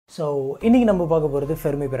So இன்றைக்கி நம்ம பார்க்க போகிறது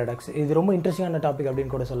ஃபெர்மி பேரடாக்ஸ். இது ரொம்ப இன்ட்ரெஸ்டிங்கான டாபிக்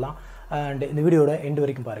அப்படின்னு கூட சொல்லலாம். அண்ட் இந்த வீடியோட எண்டு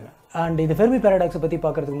வரைக்கும் பாருங்கள். அண்ட் இந்த ஃபெர்மி பேரடாக்ஸை பற்றி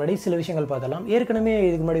பார்க்குறதுக்கு முன்னாடி சில விஷயங்கள் பார்த்தலாம். ஏற்கனவே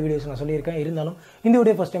இதுக்கு முன்னாடி வீடியோஸ் நான் சொல்லியிருக்கேன். இருந்தாலும் இந்த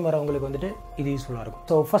வீடியோ ஃபஸ்ட் டைம் வரவங்களுக்கு வந்துட்டு இது யூஸ்ஃபுல்லாக இருக்கும்.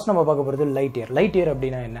 ஸோ ஃபஸ்ட் நம்ம பார்க்க போகிறது லைட் இயர். லைட் இயர்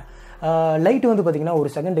அப்படின்னா என்ன? லைட் வந்து பார்த்திங்கன்னா ஒரு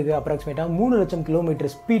செகண்டுக்கு அப்ராக்சிமேட்டாக 3 லட்சம் கிலோமீட்டர்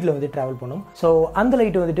ஸ்பீடில் வந்து ட்ராவல் பண்ணும். ஸோ அந்த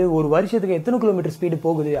லைட் வந்துட்டு ஒரு வருஷத்துக்கு எத்தனை கிலோமீட்டர் ஸ்பீடு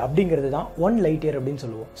போகுது அப்படிங்கிறது தான் 1 லைட் இயர் அப்படின்னு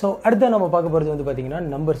சொல்லுவோம். ஸோ அடுத்த நம்ம பார்க்க போகிறது வந்து பார்த்திங்கன்னா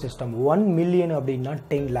நம்பர் சிஸ்டம். 1 மில்லியன் அப்படின்னா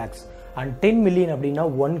 10 lakhs, அண்ட் 10 மில்லியன் அப்படின்னா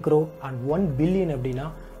 1 crore, அண்ட் 1 பில்லியன் அப்படின்னா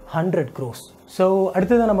 100 crores. ஸோ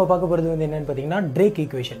அடுத்ததான் நம்ம பார்க்க போகிறது வந்து என்னென்னு பார்த்தீங்கன்னா ட்ரேக்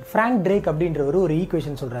ஈக்குவேஷன். ஃப்ராங்க் ட்ரேக் அப்படின்றவர் ஒரு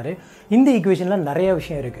ஈக்குவேஷன் சொல்கிறாரு. இந்த ஈக்குவேஷனில் நிறைய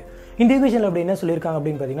விஷயம் இருக்குது. இந்த ஈக்குவேஷனில் அப்படி என்ன சொல்லியிருக்காங்க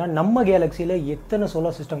அப்படின்னு பார்த்தீங்கன்னா, நம்ம கேலக்சியில் எத்தனை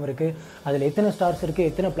சோலார் சிஸ்டம் இருக்குது, அதில் எத்தனை ஸ்டார்ஸ் இருக்குது,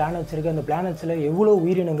 எத்தனை பிளானட்ஸ் இருக்குது, அந்த பிளானட்ஸில் எவ்வளோ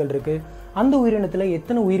உயிரினங்கள் இருக்குது, அந்த உயிரினத்தில்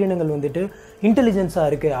எத்தனை உயிரினங்கள் வந்துட்டு இன்டெலிஜென்ஸாக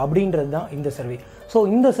இருக்குது அப்படின்றது தான் இந்த சர்வே. ஸோ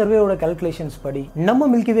இந்த சர்வேயோட கால்குலேஷன்ஸ் படி நம்ம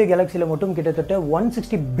மில்கிவே கேலக்சியில் மட்டும் கிட்டத்தட்ட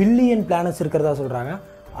 160 பில்லியன் பிளானட்ஸ் இருக்கிறதா சொல்கிறாங்க.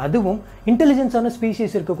 அதுவும் இன்டெலிஜென்ஸான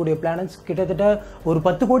ஸ்பீஷீஸ் இருக்கக்கூடிய பிளானட்ஸ் கிட்டத்தட்ட ஒரு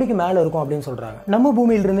 10 கோடிக்கு மேலே இருக்கும் அப்படின்னு சொல்கிறாங்க. நம்ம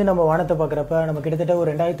பூமியிலிருந்து நம்ம வானத்தை பார்க்குறப்ப நம்ம கிட்டத்தட்ட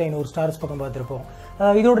ஒரு 2500 ஸ்டார்ஸ் பக்கம் பார்த்துருப்போம்.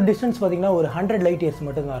 இதோட டிஸ்டன்ஸ் பார்த்தீங்கன்னா ஒரு 100 லைட் இயர்ஸ்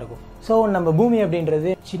மட்டும்தான் இருக்கும். ஸோ நம்ம பூமி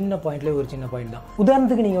அப்படின்றது சின்ன பாயிண்ட்லேயே ஒரு சின்ன பாயிண்ட் தான்.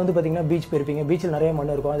 உதாரணத்துக்கு நீங்கள் வந்து பார்த்தீங்கன்னா பீச் போயிருப்பீங்க. பீச்சில் நிறைய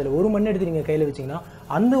மண் இருக்கும். அதில் ஒரு மண் எடுத்து நீங்கள் கையில் வச்சிங்கன்னா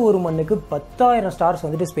அந்த ஒரு மண்ணுக்கு 10,000 ஸ்டார்ஸ்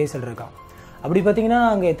வந்துட்டு ஸ்பேஸில் இருக்கான். அப்படி பார்த்தீங்கன்னா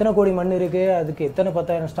அங்கே எத்தனை கோடி மண் இருக்குது, அதுக்கு எத்தனை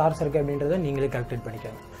 10,000 ஸ்டார்ஸ் இருக்குது அப்படின்றத நீங்களே கால்குலேட்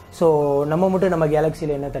பண்ணிக்காங்க. ஸோ நம்ம மட்டும் நம்ம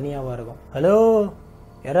கேலக்சியில் என்ன தனியாக இருக்கும்? ஹலோ,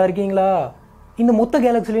 யாராக இருக்கீங்களா? இந்த மொத்த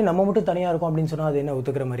கேலக்சிலையும் நம்ம மட்டும் தனியாக இருக்கும் அப்படின்னு சொன்னால் அது என்ன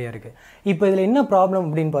ஒத்துக்கிற மாதிரியா இருக்குது? இப்போ இதில் என்ன ப்ராப்ளம்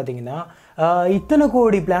அப்படின்னு பார்த்தீங்கன்னா, இத்தனை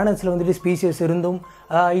கோடி பிளானட்ஸில் வந்துட்டு ஸ்பீஷியஸ் இருந்தும்,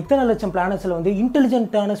 இத்தனை லட்சம் பிளானட்ஸில் வந்து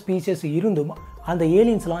இன்டெலிஜென்ட்டான ஸ்பீஷியஸ் இருந்தும் அந்த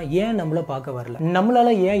ஏலியன்ஸ்லாம் ஏன் நம்மளை பார்க்க வரல?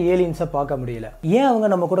 நம்மளால் ஏன் ஏலியன்ஸை பார்க்க முடியல? ஏன் அவங்க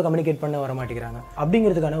நம்ம கூட கம்யூனிகேட் பண்ண வர மாட்டேங்கிறாங்க?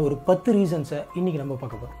 அப்படிங்கிறதுக்கான ஒரு 10 ரீசன்ஸை இன்றைக்கி நம்ம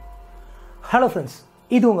பார்க்க போகிறோம். ஹலோ ஃப்ரெண்ட்ஸ்,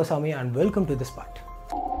 இது உங்கள் சாமி and welcome to this part.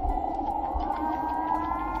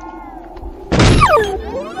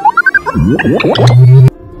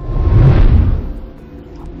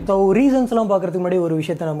 So ரீசன்ஸ்லாம் பார்க்குறதுக்கு முன்னாடி ஒரு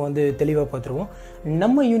விஷயத்தை நம்ம வந்து தெளிவாக பார்த்துருவோம்.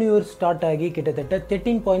 நம்ம யூனிவர்ஸ் ஸ்டார்ட் ஆகி கிட்டத்தட்ட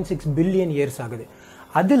 13.6 பில்லியன் இயர்ஸ் ஆகுது.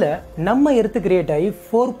 அதில் நம்ம எர்த்து கிரியேட் ஆகி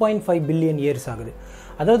 4.5 பில்லியன் இயர்ஸ் ஆகுது.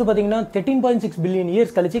 அதாவது பார்த்தீங்கன்னா 13.6 பில்லியன்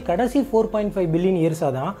இயர்ஸ் கழிச்சு கடைசி 4.5 பில்லியன்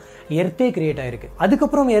இயர்ஸாக தான் எர்த்தே கிரியேட் ஆகிருக்கு.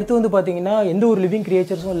 அதுக்கப்புறம் எர்த்து வந்து பார்த்தீங்கன்னா எந்த ஒரு லிவிங்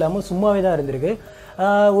கிரியேச்சர்ஸும் இல்லாமல் சும்மாவே தான் இருந்திருக்கு.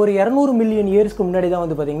 ஒரு 200 மில்லியன் இயர்ஸ்க்கு முன்னாடி தான்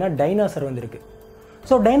வந்து பார்த்தீங்கன்னா டைனாசர் வந்திருக்கு.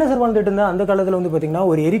 ஸோ டைனாசர் வந்துட்டு இருந்தால் அந்த காலத்தில் வந்து பார்த்திங்கன்னா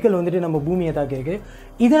ஒரு எரிக்கல் வந்துட்டு நம்ம பூமியை தாக்கியிருக்கு.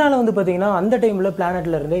 இதனால் வந்து பார்த்திங்கன்னா அந்த டைமில்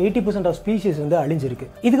பிளானட்டில் இருந்த 80% ஆஃப் ஸ்பீஷீஸ் வந்து அழிஞ்சிருக்கு.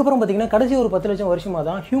 இதுக்கப்புறம் பார்த்திங்கன்னா கடைசி ஒரு 10 லட்சம் வருஷமாக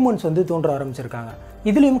தான் ஹியூமன்ஸ் வந்து தோன்ற ஆரம்பிச்சிருக்காங்க.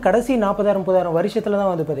 இதுலேயும் கடைசி 40,000-50,000 வருஷத்தில்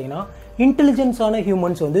தான் வந்து பார்த்திங்கன்னா இன்டெலிஜென்ஸான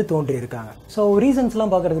ஹியூமன்ஸ் வந்து தோன்றியிருக்காங்க. ஸோ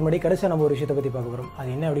ரீசன்ஸ்லாம் பார்க்குறதுக்கு முன்னாடி கடைசியாக நம்ம ஒரு விஷயத்தை பற்றி பார்க்க போகிறோம். அது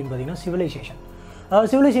என்ன அப்படின்னு பார்த்தீங்கன்னா சிவிலைசேஷன்.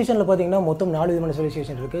 சிவிலைசேஷனில் பார்த்தீங்கன்னா மொத்தம் 4 விதமான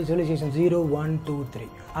சிவிலைசேஷன் இருக்குது. சிவிலைசேஷன் 0, 1, 2, 3.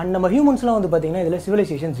 அண்ட் நம்ம ஹியூமன்ஸ்லாம் வந்து பார்த்தீங்கன்னா இதில்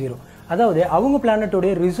சிவிலைசேஷன் 0. அதாவது அவங்க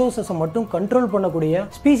பிளானட்டோடைய ரிசோர்ஸஸை மட்டும் கண்ட்ரோல் பண்ணக்கூடிய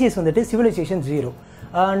ஸ்பீசிஸ் வந்துட்டு சிவிலைசேஷன் 0.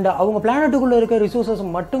 அண்ட் அவங்க பிளானட்டுக்குள்ளே இருக்க ரிசோர்ஸஸ்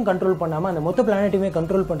மட்டும் கண்ட்ரோல் பண்ணாமல் அந்த மொத்த பிளானட்டுமே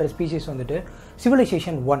கண்ட்ரோல் பண்ணுற ஸ்பீசிஸ் வந்துட்டு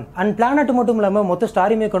சிவிலைசேஷன் 1. அண்ட் பிளானட் மட்டும் இல்லாமல் மொத்த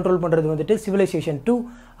ஸ்டாரையுமே கண்ட்ரோல் பண்ணுறது வந்துட்டு சிவிலைசேஷன் 2.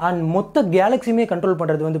 அண்ட் மொத்த கேலக்ஸியுமே கண்ட்ரோல்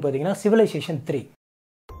பண்ணுறது வந்து பார்த்தீங்கன்னா சிவிலைசேஷன் 3.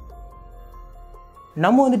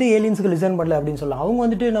 நம்ம வந்துட்டு ஏலியன்ஸுக்கு லிசன் பண்ணல அப்படின்னு சொல்லலாம். அவங்க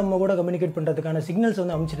வந்துட்டு நம்ம கூட கம்யூனிகேட் பண்ணுறதுக்கான சிக்னல்ஸ்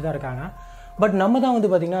வந்து அமைச்சிட்டு தான் இருக்காங்க. பட் நம்ம தான் வந்து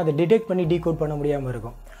பார்த்திங்கன்னா அதை டிடெக்ட் பண்ணி டீகோட் பண்ண முடியாமல்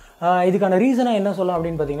இருக்கும். இதுக்கான ரீசனாக என்ன சொல்லலாம்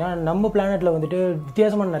அப்படின்னு பார்த்தீங்கன்னா, நம்ம பிளானட்டில் வந்துட்டு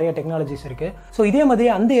வித்தியாசமான நிறைய டெக்னாலஜிஸ் இருக்குது. ஸோ இதே மாதிரி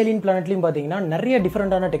அந்த ஏலியன் பிளானட்லையும் பார்த்தீங்கன்னா நிறைய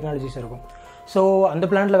டிஃப்ரெண்ட்டான டெக்னாலஜிஸ் இருக்கும். ஸோ அந்த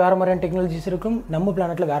பிளானட்டில் வேறு மாதிரியான டெக்னாலஜிஸ் இருக்கும், நம்ம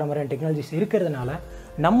பிளானட்டில் வேறு மாதிரியான டெக்னாலஜிஸ் இருக்கிறதுனால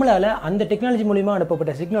நம்மளால் அந்த டெக்னாலஜி மூலிமா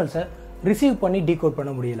அனுப்பப்பட்ட சிக்னல்ஸை ரிசீவ் பண்ணி டீகோட்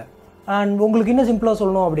பண்ண முடியல. அண்ட் உங்களுக்கு இன்னும் சிம்பிளாக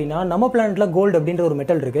சொல்லணும் அப்படின்னா, நம்ம பிளானட்டில் கோல்டு அப்படின்ற ஒரு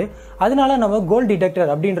மெட்டல் இருக்குது. அதனால நம்ம கோல்டு டிடெக்டர்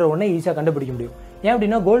அப்படின்ற ஒன்றை ஈஸியாக கண்டுபிடிக்க முடியும். ஏன்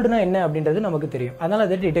அப்படின்னா கோல்டுனா என்ன அப்படின்றது நமக்கு தெரியும். அதனால்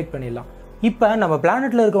அதை டிடெக்ட் பண்ணிடலாம். இப்போ நம்ம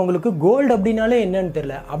பிளானட்டில் இருக்கவங்களுக்கு கோல்டு அப்படின்னாலே என்னன்னு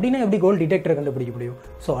தெரியல. அப்படின்னா எப்படி கோல்டு டிடெக்டரை கண்டுபிடிக்க முடியும்?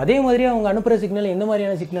 ஸோ அதே மாதிரி அவங்க அனுப்புகிற சிக்னல் எந்த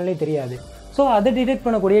மாதிரியான சிக்னல்னே தெரியாது. ஸோ அதை டிடெக்ட்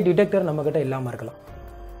பண்ணக்கூடிய டிடெக்டர் நம்மக்கிட்ட இல்லாமல் இருக்கலாம்.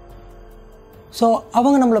 ஸோ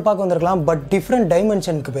அவங்க நம்மளை பார்க்க வந்திருக்கலாம், பட் டிஃப்ரெண்ட்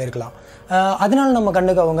டைமென்ஷனுக்கு போயிருக்கலாம். அதனால நம்ம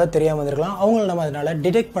கண்ணுக்கு அவங்க தெரியாமல் இருந்திருக்கலாம். அவங்கள நம்ம அதனால்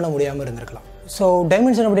டிடெக்ட் பண்ண முடியாமல் இருந்திருக்கலாம். ஸோ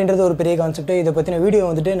டைமென்ஷன் அப்படின்றது ஒரு பெரிய கான்செப்ட். இதை பற்றின வீடியோ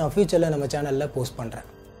வந்துட்டு நான் ஃபியூச்சரில் நம்ம சேனலில் போஸ்ட் பண்ணுறேன்.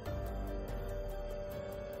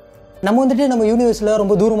 நம்ம வந்துட்டு நம்ம யூனிவர்ஸில்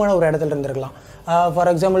ரொம்ப தூரமான ஒரு இடத்துல இருந்திருக்கலாம்.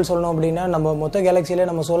 ஃபார் எக்ஸாம்பிள் சொல்லணும் அப்படின்னா, நம்ம மொத்த கேலக்சியில்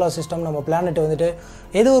நம்ம சோலார் சிஸ்டம், நம்ம பிளானட் வந்துட்டு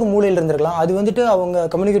ஏதோ ஒரு மூலையில் இருந்திருக்கலாம். அது வந்துட்டு அவங்க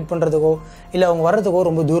கம்யூனிகேட் பண்ணுறதுக்கோ இல்லை அவங்க வர்றதுக்கோ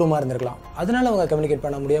ரொம்ப தூரமாக இருந்திருக்கலாம். அதனால் அவங்க கம்யூனிகேட்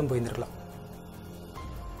பண்ண முடியாமல் போயிருந்திருக்கலாம்.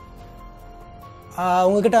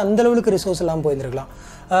 அவங்கக்கிட்ட அந்தளவுக்கு ரிசோர்ஸ் எல்லாம் போயிருந்திருக்கலாம்.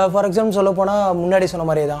 ஃபார் எக்ஸாம்பிள் சொல்ல போனால் முன்னாடி சொன்ன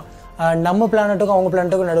மாதிரியே தான் நம்ம பிளானட்டுக்கும் அவங்க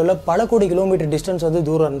பிளானட்டுக்கும் நடுவில் பல கோடி கிலோமீட்டர் டிஸ்டன்ஸ் வந்து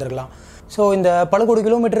தூரம் இருந்திருக்கலாம். ஸோ இந்த பல கோடி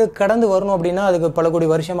கிலோமீட்டர் கடந்து வரணும் அப்படின்னா அதுக்கு பல கோடி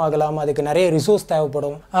வருஷம் ஆகலாம், அதுக்கு நிறைய ரிசோர்ஸ்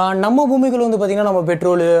தேவைப்படும். நம்ம பூமிக்குள்ள வந்து பார்த்திங்கன்னா நம்ம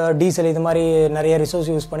பெட்ரோல், டீசல் இது மாதிரி நிறைய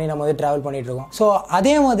ரிசோர்ஸ் யூஸ் பண்ணி நம்ம வந்து ட்ராவல் பண்ணிகிட்டு இருக்கோம். ஸோ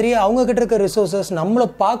அதே மாதிரி அவங்கக்கிட்ட இருக்க ரிசோர்ஸஸ் நம்மளை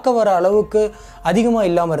பார்க்க வர அளவுக்கு அதிகமாக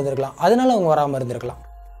இல்லாமல் இருந்திருக்கலாம், அதனால அவங்க வராமல் இருந்திருக்கலாம்.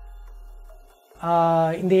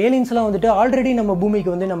 இந்த ஏலியன்ஸ்லாம் வந்துட்டு ஆல்ரெடி நம்ம பூமிக்கு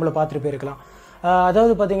வந்து நம்மளை பார்த்துட்டு போயிருக்கலாம்.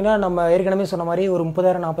 அதாவது பார்த்திங்கன்னா நம்ம ஏற்கனவே சொன்ன மாதிரி ஒரு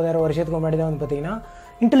 30,000-40,000 வருஷத்துக்கு முன்னாடி தான் வந்து பார்த்திங்கன்னா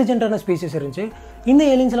இன்டெலிஜென்ட்டான ஸ்பீசிஸ் இருந்துச்சு. இந்த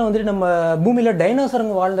ஏலியன்ஸ்லாம் வந்துட்டு நம்ம பூமியில்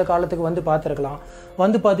டைனோசருங்க வாழ்ந்த காலத்துக்கு வந்து பார்த்துருக்கலாம்.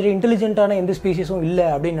 வந்து பார்த்துட்டு இன்டெலிஜென்ட்டான எந்த ஸ்பீசிஸும் இல்லை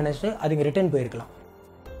அப்படின்னு நினச்சிட்டு அதுங்க ரிட்டர்ன் போயிருக்கலாம்.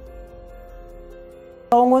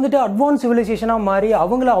 அவங்க வந்துட்டு அட்வான்ஸ் சிவிலைசேஷனாக மாறி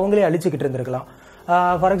அவங்களே அழிச்சிக்கிட்டு இருந்திருக்கலாம்.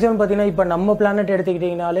 ஃபார் எக்ஸாம்பிள் பார்த்தீங்கன்னா இப்போ நம்ம பிளானட்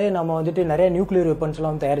எடுத்துக்கிட்டிங்கனாலே நம்ம வந்துட்டு நிறைய நியூக்ளியர்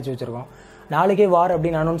வெப்பன்ஸ்லாம் தயாரித்து வச்சுருக்கோம். நாளைக்கே வார்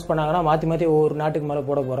அப்படின்னு அனௌன்ஸ் பண்ணாங்கன்னா மாற்றி ஒவ்வொரு நாட்டுக்கு மேலே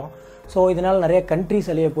போட போகிறோம். ஸோ இதனால் நிறைய கண்ட்ரிஸ்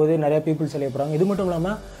அழிய போகுது, நிறைய பீப்புள்ஸ் அழிய போகிறாங்க. இது மட்டும்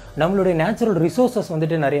இல்லாமல் நம்மளுடைய நேச்சுரல் ரிசோர்ஸஸ்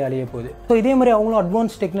வந்துட்டு நிறைய அழிய போகுது. ஸோ இதே மாதிரி அவங்களும்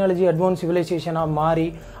அட்வான்ஸ் டெக்னாலஜி, அட்வான்ஸ் சிவிலைசேஷனாக மாறி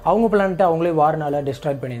அவங்க பிளானட்டை அவங்களே வாரனால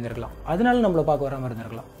டிஸ்ட்ராக்ட் பண்ணியிருந்திருக்கலாம். அதனால நம்மளை பார்க்க வராமல்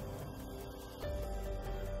இருந்திருக்கலாம்.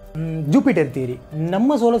 Jupiter theory.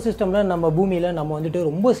 நம்ம சோலார் சிஸ்டமில் நம்ம பூமியில் நம்ம வந்துட்டு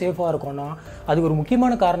ரொம்ப சேஃபாக இருக்கோம்னா அதுக்கு ஒரு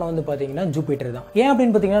முக்கியமான காரணம் வந்து பார்த்திங்கன்னா ஜூபிட்டர் தான். ஏன்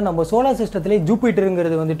அப்படின்னு பார்த்தீங்கன்னா நம்ம சோலார் சிஸ்டத்திலே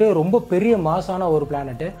ஜூபிட்டருங்கிறது வந்துட்டு ரொம்ப பெரிய மாசான ஒரு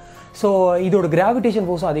பிளானட்டு. ஸோ இதோட கிராவிடேஷன்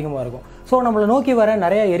ஃபோர்ஸும் அதிகமாக இருக்கும். ஸோ நம்மளை நோக்கி வர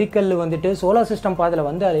நிறைய எரிக்கல் வந்துட்டு சோலார் சிஸ்டம் பாதையில்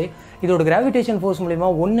வந்தாலே இதோட கிராவிடேஷன் ஃபோர்ஸ் மூலிமா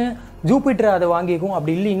ஒன்று ஜூபிட்டர் அதை வாங்கிக்கும்,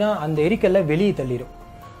 அப்படி இல்லைன்னா அந்த எரிக்கல்லை வெளியே தள்ளிடும்.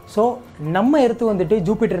 ஸோ நம்ம எர்த்து வந்துட்டு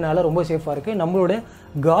ஜூபிட்டர்னால ரொம்ப சேஃபாக இருக்குது. நம்மளோட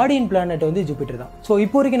கார்டியன் பிளானட் வந்து ஜூபிட்டர் தான். ஸோ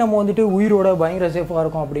இப்போ வரைக்கும் நம்ம வந்துட்டு உயிரோட பயங்கர சேஃபாக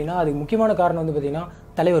இருக்கும் அப்படின்னா அதுக்கு முக்கியமான காரணம் வந்து பார்த்திங்கன்னா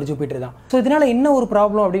தலைவர் ஜூபிட்டர் தான். ஸோ இதனால் என்ன ஒரு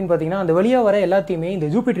ப்ராப்ளம் அப்படின்னு பார்த்தீங்கன்னா அந்த வழியாக வர எல்லாத்தையுமே இந்த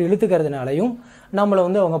ஜூபிட்டர் இழுத்துக்கிறதுனாலையும் நம்மளை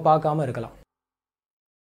வந்து அவங்க பார்க்காம இருக்கலாம்.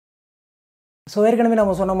 ஸோ ஏற்கனவே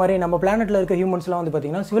நம்ம சொன்ன மாதிரி நம்ம பிளானட்டில் இருக்க ஹியூமன்ஸ்லாம் வந்து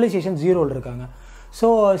பார்த்திங்கன்னா சிவிலைசேஷன் 0ல் இருக்காங்க. ஸோ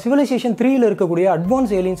சிவிலைசேஷன் 3ல் இருக்கக்கூடிய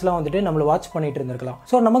அட்வான்ஸ் ஏலியன்ஸ்லாம் வந்துட்டு நம்மளை வாட்ச் பண்ணிட்டு இருந்திருக்கலாம்.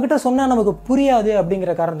 ஸோ நம்மக்கிட்ட சொன்னால் நமக்கு புரியாது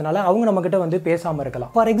அப்படிங்கிற காரணத்தினால அவங்க நம்மக்கிட்ட வந்து பேசாமல்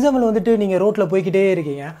இருக்கலாம். ஃபார் எக்ஸாம்பிள் வந்துட்டு நீங்கள் ரோட்டில் போய்கிட்டே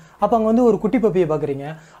இருக்கீங்க, அப்போ அங்கே வந்து ஒரு குட்டி பப்பியை பார்க்குறீங்க.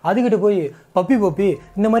 அதுக்கிட்ட போய் பப்பி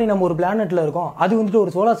இந்த மாதிரி நம்ம ஒரு பிளானட்டில் இருக்கோம், அது வந்துட்டு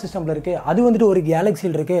ஒரு சோலார் சிஸ்டமில் இருக்குது, அது வந்துட்டு ஒரு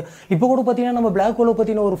கேலக்சியில் இருக்குது, இப்போ கூட பார்த்தீங்கன்னா நம்ம பிளாக் ஹோலை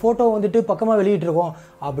பற்றின ஒரு ஃபோட்டோ வந்துட்டு பக்கமாக வெளியிட்டிருக்கோம்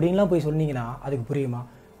அப்படின்லாம் போய் சொன்னீங்கன்னா அதுக்கு புரியுமா?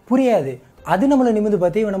 புரியாது. அது நம்மளை நிமிந்து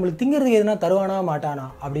பார்த்து இவன் நம்மளுக்கு திங்கிறதுக்கு எதுனா தருவானா மாட்டானா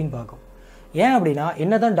அப்படின்னு பார்க்கும். ஏன் அப்படின்னா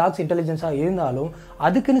என்ன தான் டாக்ஸ் இன்டெலிஜென்ஸாக இருந்தாலும்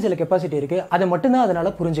அதுக்குன்னு சில கெப்பாசிட்டி இருக்குது, அதை மட்டும்தான் அதனால்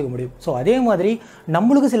புரிஞ்சிக்க முடியும். ஸோ அதே மாதிரி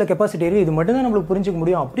நம்மளுக்கு சில கெப்பாசிட்டி இருக்குது, இது மட்டும்தான் நம்மளுக்கு புரிஞ்சிக்க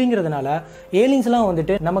முடியும். அப்படிங்கிறதுனால ஏலியன்ஸ்லாம்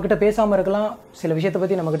வந்துட்டு நம்மக்கிட்ட பேசாமல் இருக்கலாம், சில விஷயத்தை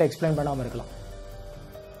பற்றி நம்மக்கிட்ட எக்ஸ்பிளைன் பண்ணாமல் இருக்கலாம்.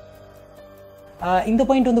 இந்த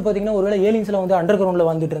பாயிண்ட் வந்து பார்த்திங்கன்னா ஒருவேளை ஏலியன்ஸ்லாம் வந்து அண்டர்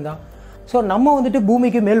கிரவுண்டில் வந்துட்டு இருந்தா, ஸோ நம்ம வந்துட்டு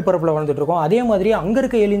பூமிக்கு மேல் பரப்பில் வாழ்ந்துட்டு இருக்கோம். அதே மாதிரி அங்கே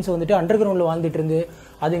இருக்க ஏலியன்ஸ் வந்துட்டு அண்டர் கிரவுண்டில் வாழ்ந்துட்டு இருந்து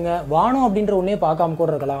அதுங்க வானம் அப்படின்ற ஒன்றே பார்க்காம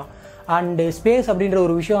கூட இருக்கலாம். அண்டு ஸ்பேஸ் அப்படின்ற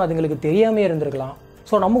ஒரு விஷயம் அதுங்களுக்கு தெரியாமே இருந்திருக்கலாம்.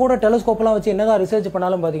 ஸோ நம்ம கூட டெலஸ்கோப்லாம் வச்சு என்ன தான் ரிசர்ச்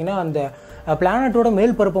பண்ணாலும் பார்த்திங்கன்னா அந்த பிளானட்டோட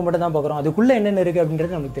மேல் பரப்பை மட்டும் தான் பார்க்குறோம், அதுக்குள்ளே என்னென்ன இருக்குது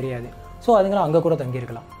அப்படின்றது நமக்கு தெரியாது. ஸோ அதுங்களாம் அங்கே கூட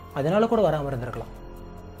தங்கியிருக்கலாம், அதனால கூட வராமல் இருந்திருக்கலாம்.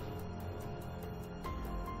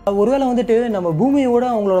 ஒருவேளை வந்துட்டு நம்ம பூமியோட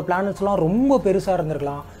அவங்களோட பிளானட்ஸ்லாம் ரொம்ப பெருசாக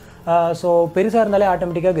இருந்திருக்கலாம். ஸோ பெருசாக இருந்தாலே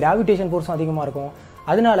ஆட்டோமேட்டிக்காக கிராவிடேஷன் ஃபோர்ஸும் அதிகமாக இருக்கும்.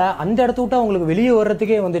 அதனால அந்த இடத்த விட்டு அவங்களுக்கு வெளியே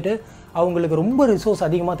வர்றதுக்கே வந்துட்டு அவங்களுக்கு ரொம்ப ரிசோர்ஸ்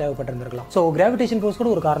அதிகமாக தேவைப்பட்டிருந்திருக்கலாம். ஸோ கிராவிடேஷன் ஃபோர்ஸ் கூட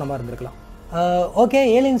ஒரு காரணமாக இருந்திருக்கலாம். ஓகே,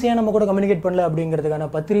 ஏலியன்ஸ் ஏன் நம்ம கூட கம்யூனிகேட் பண்ணல அப்படிங்கிறதுக்கான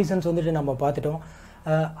 10 ரீசன்ஸ் வந்துட்டு நம்ம பார்த்துட்டோம்.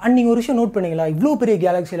 அண்ட் நீங்கள் ஒரு விஷயம் நோட் பண்ணிங்களா, இவ்வளோ பெரிய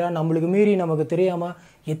கேலக்ஸியில் நம்மளுக்கு மீறி நமக்கு தெரியாமல்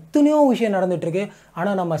எத்தனையோ விஷயம் நடந்துகிட்ருக்கு.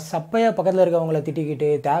 ஆனால் நம்ம சப்பையாக பக்கத்தில் இருக்கவங்கள திட்டிக்கிட்டு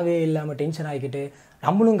தேவையே இல்லாமல் டென்ஷன் ஆகிக்கிட்டு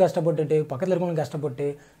நம்மளும் கஷ்டப்பட்டுட்டு பக்கத்தில் இருக்கவங்களும் கஷ்டப்பட்டு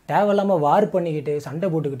தேவையில்லாமல் வார் பண்ணிக்கிட்டு சண்டை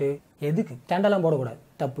போட்டுக்கிட்டு எதுக்கு சண்டைலாம் போடக்கூடாது,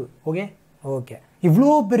 தப்பு. ஓகே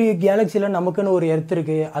இவ்வளோ பெரிய கேலக்ஸியில் நமக்குன்னு ஒரு எர்த்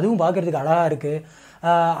இருக்குது, அதுவும் பார்க்குறதுக்கு அழகாக இருக்குது,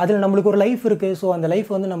 அதில் நம்மளுக்கு ஒரு லைஃப் இருக்குது. ஸோ அந்த லைஃப்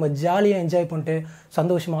வந்து நம்ம ஜாலியாக என்ஜாய் பண்ணிட்டு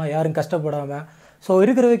சந்தோஷமாக யாரும் கஷ்டப்படாமல் ஸோ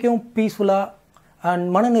இருக்கிற வரைக்கும் பீஸ்ஃபுல்லாக அண்ட்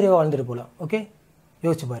மனநிறைவாக வாழ்ந்துட்டு போகலாம். ஓகே,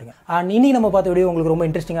 யோசிச்சு பாருங்கள். அண்ட் இன்றைக்கி நம்ம பார்த்த வீடியோ உங்களுக்கு ரொம்ப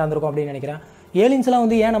இன்ட்ரெஸ்டிங்காக இருந்திருக்கும் அப்படின்னு நினைக்கிறேன். ஏலியன்ஸ்லாம்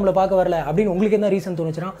வந்து ஏன் நம்மளை பார்க்க வரல அப்படின்னு உங்களுக்கு என்ன ரீசன்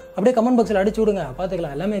தோணுச்சுன்னா அப்படியே கமெண்ட் பாக்ஸில் அடிச்சு விடுங்க,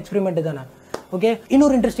 பார்த்துக்கலாம். எல்லாமே எக்ஸ்பெரிமெண்ட் தானே. ஓகே,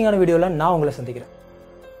 இன்னொரு இன்ட்ரெஸ்டிங்கான வீடியோவில் நான் உங்களை சந்திக்கிறேன்.